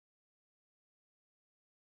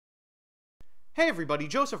Hey everybody,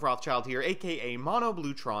 Joseph Rothschild here, aka Mono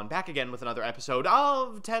Bluetron, back again with another episode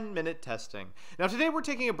of 10-Minute Testing. Now today we're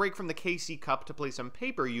taking a break from the KC Cup to play some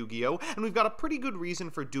Paper Yu-Gi-Oh! And we've got a pretty good reason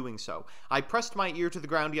for doing so. I pressed my ear to the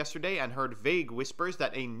ground yesterday and heard vague whispers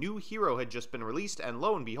that a new hero had just been released, and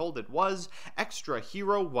lo and behold it was Extra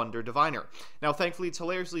Hero Wonder Diviner. Now thankfully its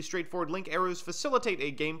hilariously straightforward link arrows facilitate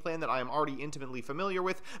a game plan that I am already intimately familiar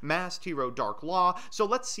with, Masked Hero Dark Law, so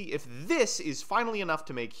let's see if this is finally enough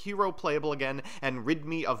to make Hero playable again and rid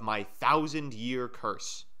me of my 1,000-year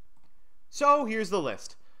curse. So here's the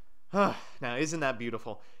list. Now, isn't that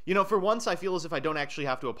beautiful? You know, for once I feel as if I don't actually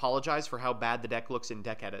have to apologize for how bad the deck looks in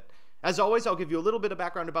deck edit. As always, I'll give you a little bit of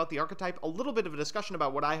background about the archetype, a little bit of a discussion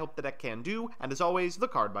about what I hope the deck can do, and as always, the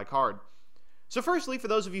card by card. So firstly, for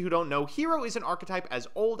those of you who don't know, Hero is an archetype as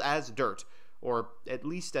old as dirt, or at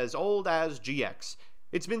least as old as GX.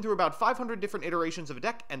 It's been through about 500 different iterations of a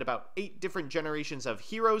deck and about 8 different generations of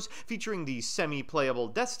heroes, featuring the semi-playable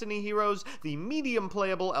Destiny heroes, the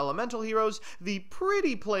medium-playable Elemental heroes, the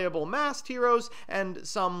pretty playable Masked heroes, and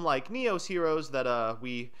some, like Neos heroes, that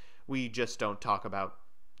we just don't talk about.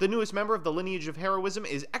 The newest member of the lineage of heroism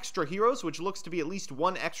is Extra Heroes, which looks to be at least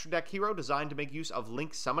one extra deck hero designed to make use of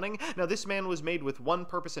Link summoning. Now this man was made with one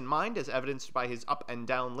purpose in mind, as evidenced by his up and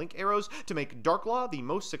down Link arrows, to make Dark Law the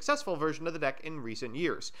most successful version of the deck in recent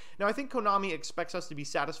years. Now I think Konami expects us to be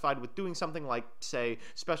satisfied with doing something like, say,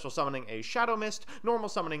 special summoning a Shadow Mist, normal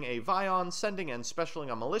summoning a Vion, sending and specialing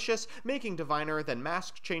a Malicious, making Diviner, then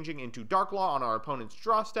mask changing into Dark Law on our opponent's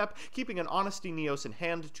draw step, keeping an Honesty Neos in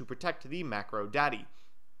hand to protect the Macro Daddy.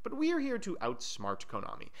 But we are here to outsmart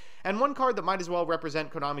Konami. And one card that might as well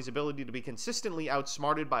represent Konami's ability to be consistently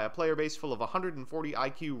outsmarted by a player base full of 140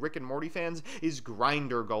 IQ Rick and Morty fans is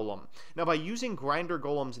Grinder Golem. Now by using Grinder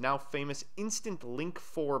Golem's now famous instant Link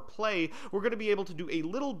 4 play, we're going to be able to do a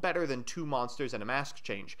little better than 2 monsters and a mask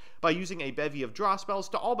change. By using a bevy of draw spells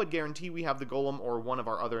to all but guarantee we have the Golem or one of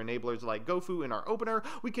our other enablers like Gofu in our opener,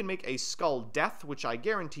 we can make a Skulldeat, which I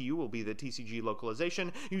guarantee you will be the TCG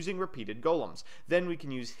localization, using repeated Golems. Then we can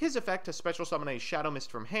use his effect to special summon a Shadow Mist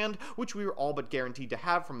from hand, which we are all but guaranteed to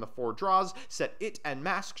have from the 4 draws, set it and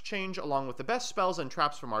mask change along with the best spells and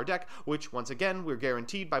traps from our deck, which once again we're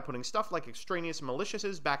guaranteed by putting stuff like extraneous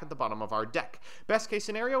Maliciouses back at the bottom of our deck. Best case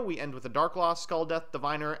scenario, we end with a Dark Law, Skulldeat,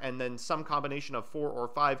 Diviner, and then some combination of 4 or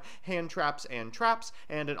 5 hand traps,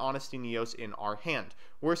 and an Honesty Neos in our hand.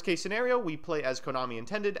 Worst case scenario, we play as Konami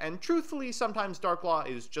intended, and truthfully, sometimes Dark Law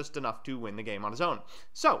is just enough to win the game on his own.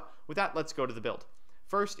 So, with that, let's go to the build.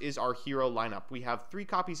 First is our hero lineup. We have 3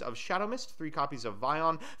 copies of Shadow Mist, 3 copies of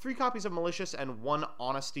Vion, 3 copies of Malicious, and 1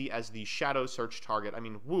 Honesty as the Shadow Search target. I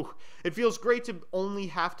mean, woo. It feels great to only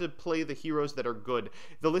have to play the heroes that are good.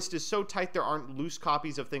 The list is so tight there aren't loose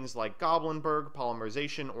copies of things like Goblinberg,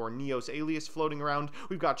 Polymerization, or Neos Alias floating around.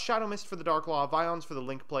 We've got Shadow Mist for the Dark Law, Vions for the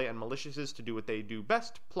Link play, and Maliciouses to do what they do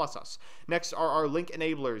best, plus us. Next are our Link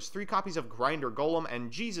enablers. 3 copies of Grinder Golem,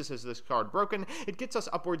 and Jesus is this card broken. It gets us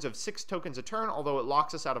upwards of 6 tokens a turn, although it locks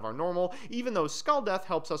us out of our normal, even though Skulldeat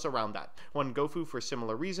helps us around that. 1 Gofu for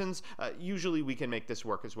similar reasons. Usually we can make this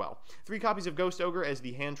work as well. 3 copies of Ghost Ogre as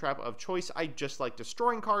the hand trap of choice. I just like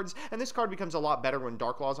destroying cards, and this card becomes a lot better when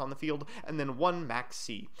Dark Law's on the field. And then 1 Max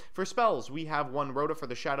C. For spells, we have 1 Rhoda for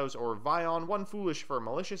the Shadows or Vion, 1 Foolish for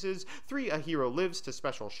Maliciouses, 3 A Hero Lives to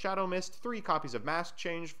special Shadow Mist, 3 copies of Mask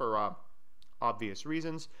Change for obvious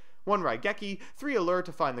reasons, 1 Raigeki, 3 Allure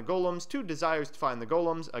to find the Golems, 2 Desires to find the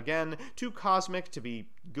Golems, again, 2 Cosmic to be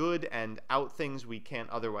good and out things we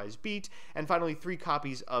can't otherwise beat, and finally 3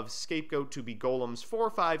 copies of Scapegoat to be Golems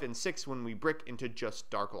 4, 5, and 6 when we brick into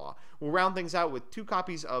just Dark Law. We'll round things out with 2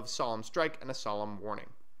 copies of Solemn Strike and a Solemn Warning.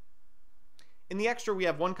 In the extra, we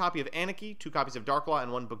have 1 copy of Anarchy, 2 copies of Dark Law,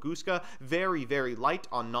 and 1 Baguska, very, very light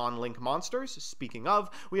on non-Link monsters. Speaking of,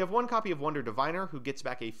 we have 1 copy of Wonder Diviner, who gets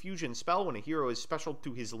back a fusion spell when a hero is special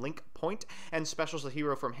to his Link point, and specials a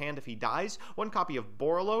hero from hand if he dies, 1 copy of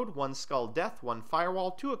Borreload, 1 Skulldeat, 1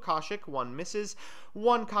 Firewall, 2 Akashic, 1 Misses,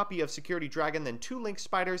 1 copy of Security Dragon, then 2 Link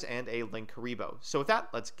Spiders, and a Link Karibo. So with that,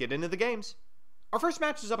 let's get into the games. Our first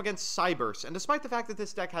match is up against Cyburst, and despite the fact that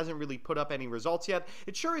this deck hasn't really put up any results yet,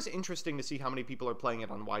 it sure is interesting to see how many people are playing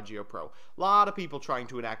it on YGO Pro. A lot of people trying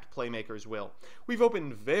to enact Playmaker's will. We've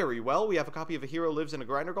opened very well. We have a copy of A Hero Lives and a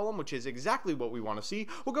Grinder Golem, which is exactly what we want to see.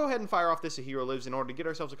 We'll go ahead and fire off this A Hero Lives in order to get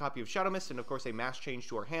ourselves a copy of Shadow Mist and of course a Mask Change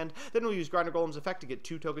to our hand. Then we'll use Grinder Golem's effect to get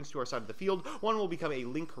 2 tokens to our side of the field. 1 will become a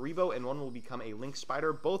Link Karibo and 1 will become a Link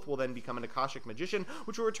Spider. Both will then become an Akashic Magician,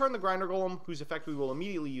 which will return the Grinder Golem, whose effect we will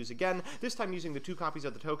immediately use again, this time using the 2 copies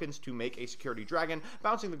of the tokens to make a security dragon,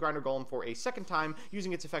 bouncing the Grinder Golem for a second time,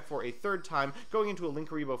 using its effect for a third time, going into a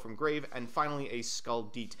Linkuriboh from grave, and finally a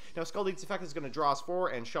Skulldeat. Now Skulldeat's effect is going to draw us 4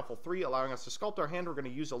 and shuffle 3, allowing us to sculpt our hand. We're going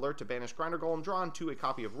to use Alert to banish Grinder Golem, draw onto a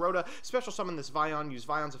copy of Rhoda, special summon this Vion, use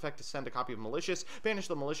Vion's effect to send a copy of Malicious, banish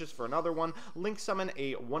the Malicious for another one, link summon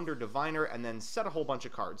a Wonder Diviner, and then set a whole bunch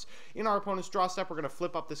of cards. In our opponent's draw step, we're going to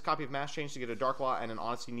flip up this copy of Mass Change to get a Dark Law and an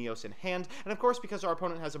Honesty Neos in hand, and of course, because our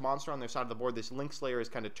opponent has a monster on their side of the board, this Link Slayer is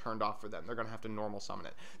kind of turned off for them. They're going to have to normal summon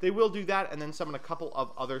it. They will do that, and then summon a couple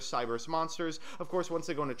of other Cyberse monsters. Of course, once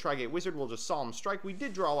they go into Trigate Wizard, we'll just Solemn Strike. We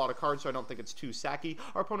did draw a lot of cards, so I don't think it's too sacky.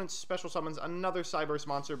 Our opponent special summons another Cyberse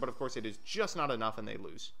monster, but of course it is just not enough, and they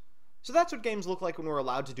lose. So that's what games look like when we're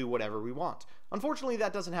allowed to do whatever we want. Unfortunately,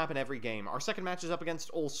 that doesn't happen every game. Our second match is up against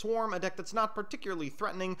Old Swarm, a deck that's not particularly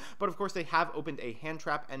threatening, but of course they have opened a hand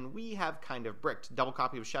trap, and we have kind of bricked. Double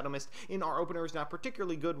copy of Shadow Mist in our opener is not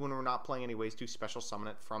particularly good when we're not playing any ways to special summon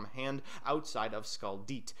it from hand outside of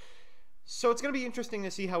Skulldeat. So it's going to be interesting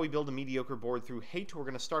to see how we build a mediocre board through hate. We're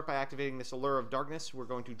going to start by activating this Allure of Darkness. We're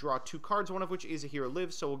going to draw 2 cards, one of which is a Hero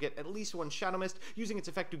Lives, so we'll get at least 1 Shadow Mist, using its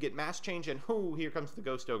effect to get Mass Change, and here comes the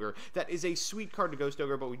Ghost Ogre. That is a sweet card to Ghost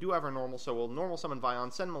Ogre, but we do have our normal, so we'll normal summon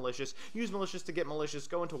Vion, send Malicious, use Malicious to get Malicious,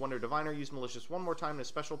 go into Wonder Diviner, use Malicious one more time in a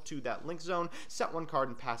special to that Link Zone, set 1 card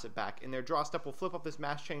and pass it back. In their draw step, we'll flip up this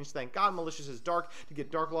Mass Change, thank God Malicious is dark to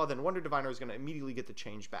get Dark Law, then Wonder Diviner is going to immediately get the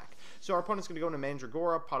change back. So our opponent's going to go into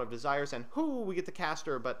Mandragora, Pot of Desires, and we get the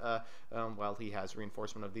caster, but well, he has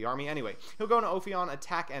reinforcement of the army. Anyway, he'll go into Ophion,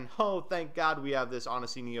 attack, and thank God we have this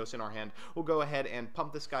Honesty Neos in our hand. We'll go ahead and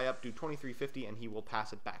pump this guy up, do 2350, and he will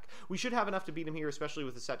pass it back. We should have enough to beat him here, especially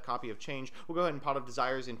with a set copy of Change. We'll go ahead and Pot of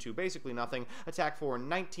Desires into basically nothing, attack for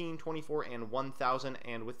 19, 24, and 1000,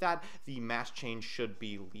 and with that, the Mass Change should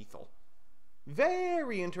be lethal.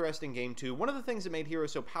 Very interesting game 2. One of the things that made Hero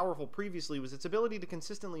so powerful previously was its ability to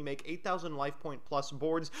consistently make 8,000 life point plus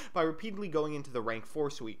boards by repeatedly going into the rank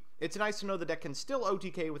 4 suite. It's nice to know the deck can still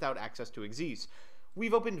OTK without access to Xyz.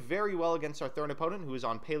 We've opened very well against our third opponent, who is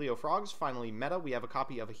on Paleo Frogs. Finally, meta, we have a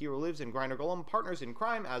copy of A Hero Lives and Grinder Golem, partners in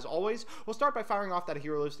crime, as always. We'll start by firing off that A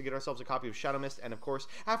Hero Lives to get ourselves a copy of Shadow Mist, and of course,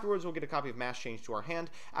 afterwards we'll get a copy of Mass Change to our hand.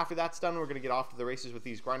 After that's done, we're going to get off to the races with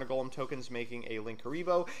these Grinder Golem tokens, making a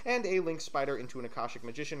Linkuriboh and a Link Spider into an Akashic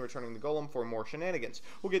Magician, returning the Golem for more shenanigans.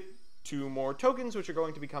 We'll get 2 more tokens, which are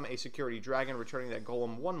going to become a Security Dragon, returning that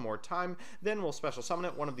Golem 1 more time. Then we'll special summon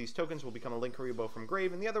it. One of these tokens will become a Linkuriboh from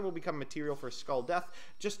grave, and the other will become material for Skulldeath.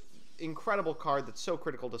 Just incredible card that's so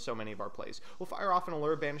critical to so many of our plays. We'll fire off an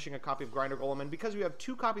Allure, banishing a copy of Grinder Golem, and because we have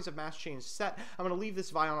 2 copies of Mass Change set, I'm going to leave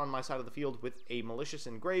this Vion on my side of the field with a Malicious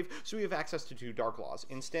in grave, so we have access to 2 Dark Laws.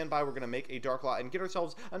 In standby, we're going to make a Dark Law and get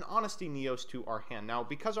ourselves an Honesty Neos to our hand. Now,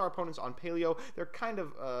 because our opponent's on Paleo, they're kind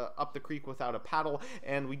of up the creek without a paddle,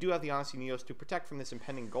 and we do have the Honesty Neos to protect from this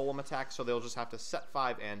impending Golem attack, so they'll just have to set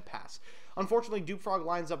 5 and pass. Unfortunately, Dupe Frog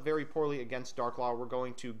lines up very poorly against Dark Law. We're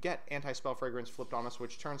going to get Anti-Spell Fragrance flipped on us,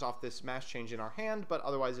 which turns off this Mass Change in our hand, but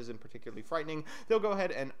otherwise isn't particularly frightening. They'll go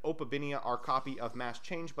ahead and Opabinia our copy of Mass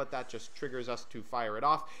Change, but that just triggers us to fire it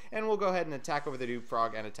off, and we'll go ahead and attack over the Dupe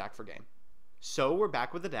Frog and attack for game. So we're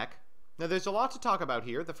back with the deck. Now there's a lot to talk about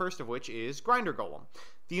here, the first of which is Grinder Golem.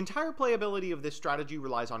 The entire playability of this strategy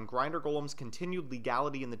relies on Grinder Golem's continued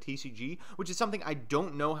legality in the TCG, which is something I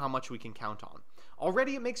don't know how much we can count on.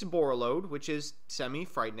 Already it makes Borreload, which is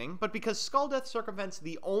semi-frightening, but because Skulldeath circumvents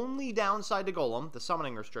the only downside to Golem, the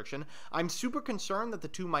summoning restriction, I'm super concerned that the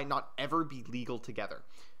 2 might not ever be legal together.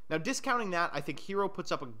 Now, discounting that, I think Hero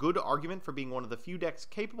puts up a good argument for being one of the few decks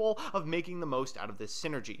capable of making the most out of this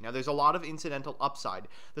synergy. Now, there's a lot of incidental upside.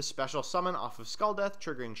 The special summon off of Skulldeath,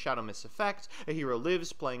 triggering Shadow Mist effect, A Hero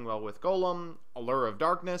Lives, playing well with Golem, Allure of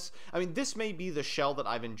Darkness. I mean, this may be the shell that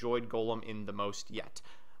I've enjoyed Golem in the most yet.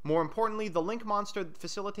 More importantly, the Link monster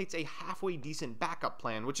facilitates a halfway decent backup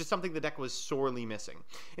plan, which is something the deck was sorely missing.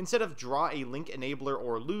 Instead of draw a Link enabler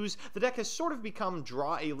or lose, the deck has sort of become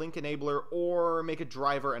draw a Link enabler or make a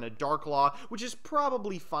driver and a Dark Law, which is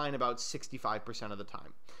probably fine about 65% of the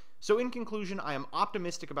time. So in conclusion, I am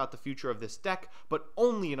optimistic about the future of this deck, but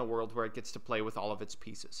only in a world where it gets to play with all of its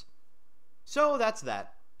pieces. So that's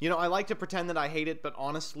that. You know, I like to pretend that I hate it, but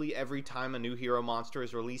honestly, every time a new hero monster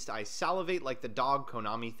is released, I salivate like the dog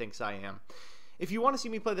Konami thinks I am. If you want to see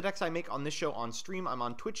me play the decks I make on this show on stream, I'm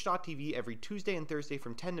on twitch.tv every Tuesday and Thursday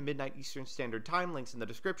from 10 to midnight Eastern Standard Time, links in the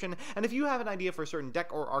description. And if you have an idea for a certain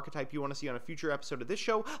deck or archetype you want to see on a future episode of this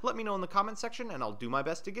show, let me know in the comments section and I'll do my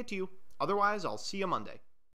best to get to you. Otherwise, I'll see you Monday.